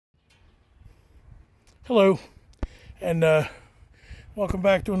Hello, and welcome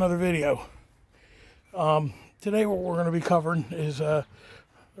back to another video. Today what we're going to be covering is the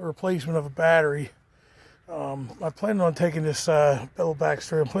replacement of a battery. I plan on taking this Bill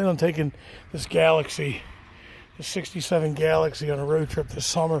Baxter. I'm planning on taking this Galaxy, the 67 Galaxy, on a road trip this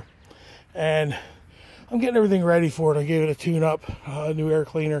summer, and I'm getting everything ready for it. I gave it a tune-up, new air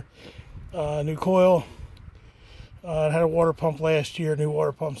cleaner, new coil. I had a water pump last year, new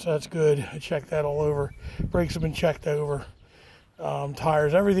water pump, so that's good. I checked that all over. Brakes have been checked over.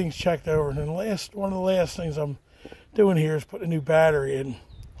 Tires, everything's checked over. And then one of the last things I'm doing here is putting a new battery in.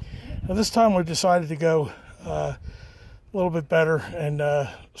 Now this time I decided to go a little bit better and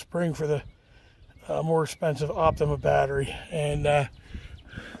spring for the more expensive Optima battery. And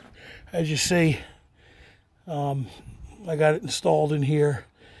as you see, I got it installed in here,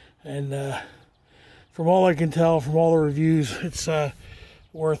 and from all I can tell, from all the reviews, it's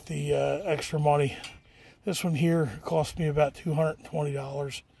worth the extra money. This one here cost me about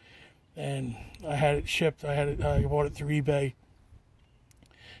 $220, and I had it shipped. I bought it through eBay.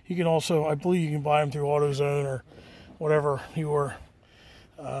 You can also, I believe, you can buy them through AutoZone or whatever your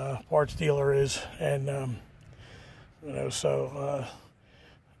parts dealer is. And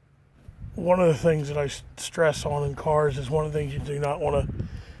one of the things that I stress on in cars is one of the things you do not want to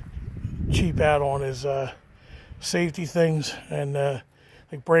cheap out on is safety things, and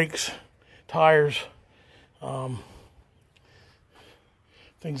like brakes, tires,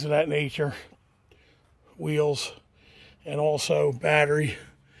 things of that nature, wheels, and also battery.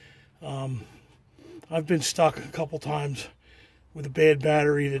 I've been stuck a couple times with a bad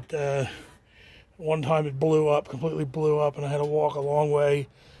battery that one time it completely blew up, and I had to walk a long way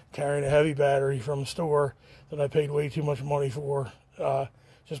carrying a heavy battery from a store that I paid way too much money for,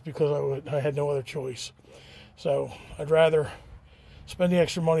 just because I had no other choice. So I'd rather spend the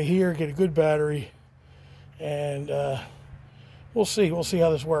extra money here, get a good battery, and we'll see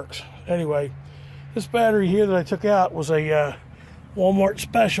how this works. Anyway, this battery here that I took out was a Walmart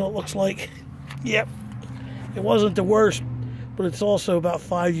special, it looks like. Yep, it wasn't the worst, but it's also about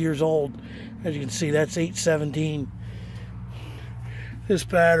 5 years old. As you can see, that's 817. This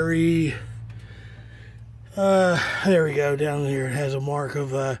battery, there we go, down here it has a mark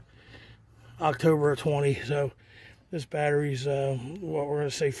of October of 20. So this battery's what we're going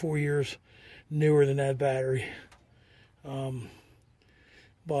to say 4 years newer than that battery.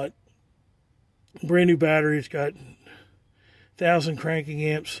 But brand new battery. It's got 1,000 cranking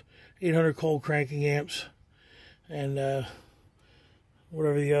amps, 800 cold cranking amps, and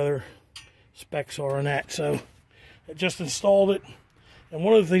whatever the other specs are on that. So I just installed it. And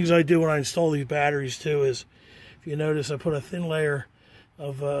one of the things I do when I install these batteries too is, if you notice, I put a thin layer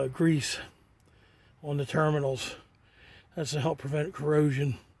of grease on the terminals. That's to help prevent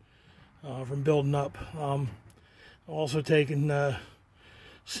corrosion from building up. I'm also taking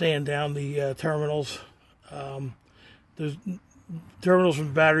sand down the terminals. The terminals from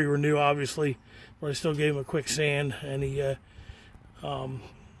the battery were new, obviously, but I still gave them a quick sand, and the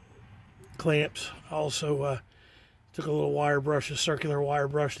clamps. I also took a little wire brush, a circular wire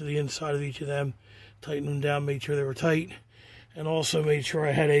brush, to the inside of each of them, tightened them down, made sure they were tight, and also made sure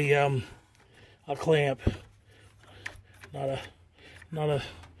I had a clamp, not a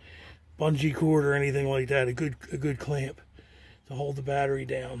bungee cord or anything like that. A good clamp to hold the battery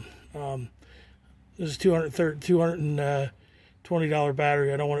down. This is $220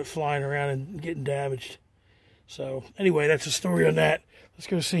 battery. I don't want it flying around and getting damaged. So anyway, that's the story on that. Let's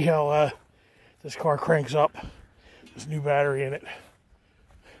go see how this car cranks up. This new battery in it.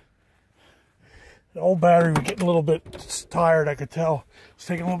 The old battery was getting a little bit tired, I could tell. It's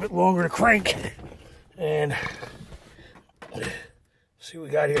taking a little bit longer to crank. And let's see what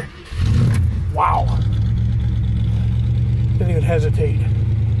we got here. Wow. Didn't even hesitate.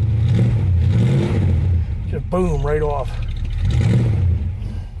 Just boom, right off.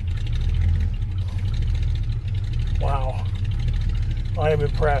 Wow. I am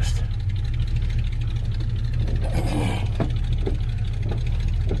impressed.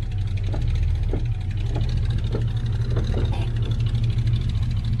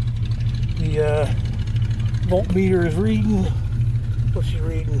 The voltmeter is reading, what's she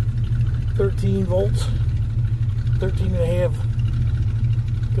reading? 13 volts, 13 and a half,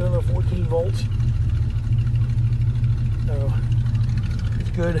 going to 14 volts. So it's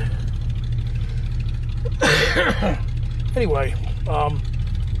good. Anyway,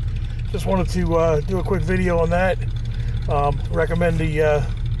 just wanted to do a quick video on that. Recommend the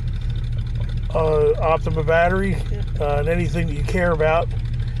Optima battery, and anything that you care about.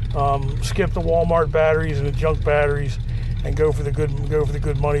 Skip the Walmart batteries and the junk batteries, and go for the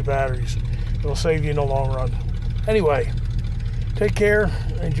good money batteries. It'll save you in the long run. Anyway, take care,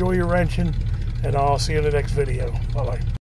 enjoy your wrenching, and I'll see you in the next video. Bye-bye.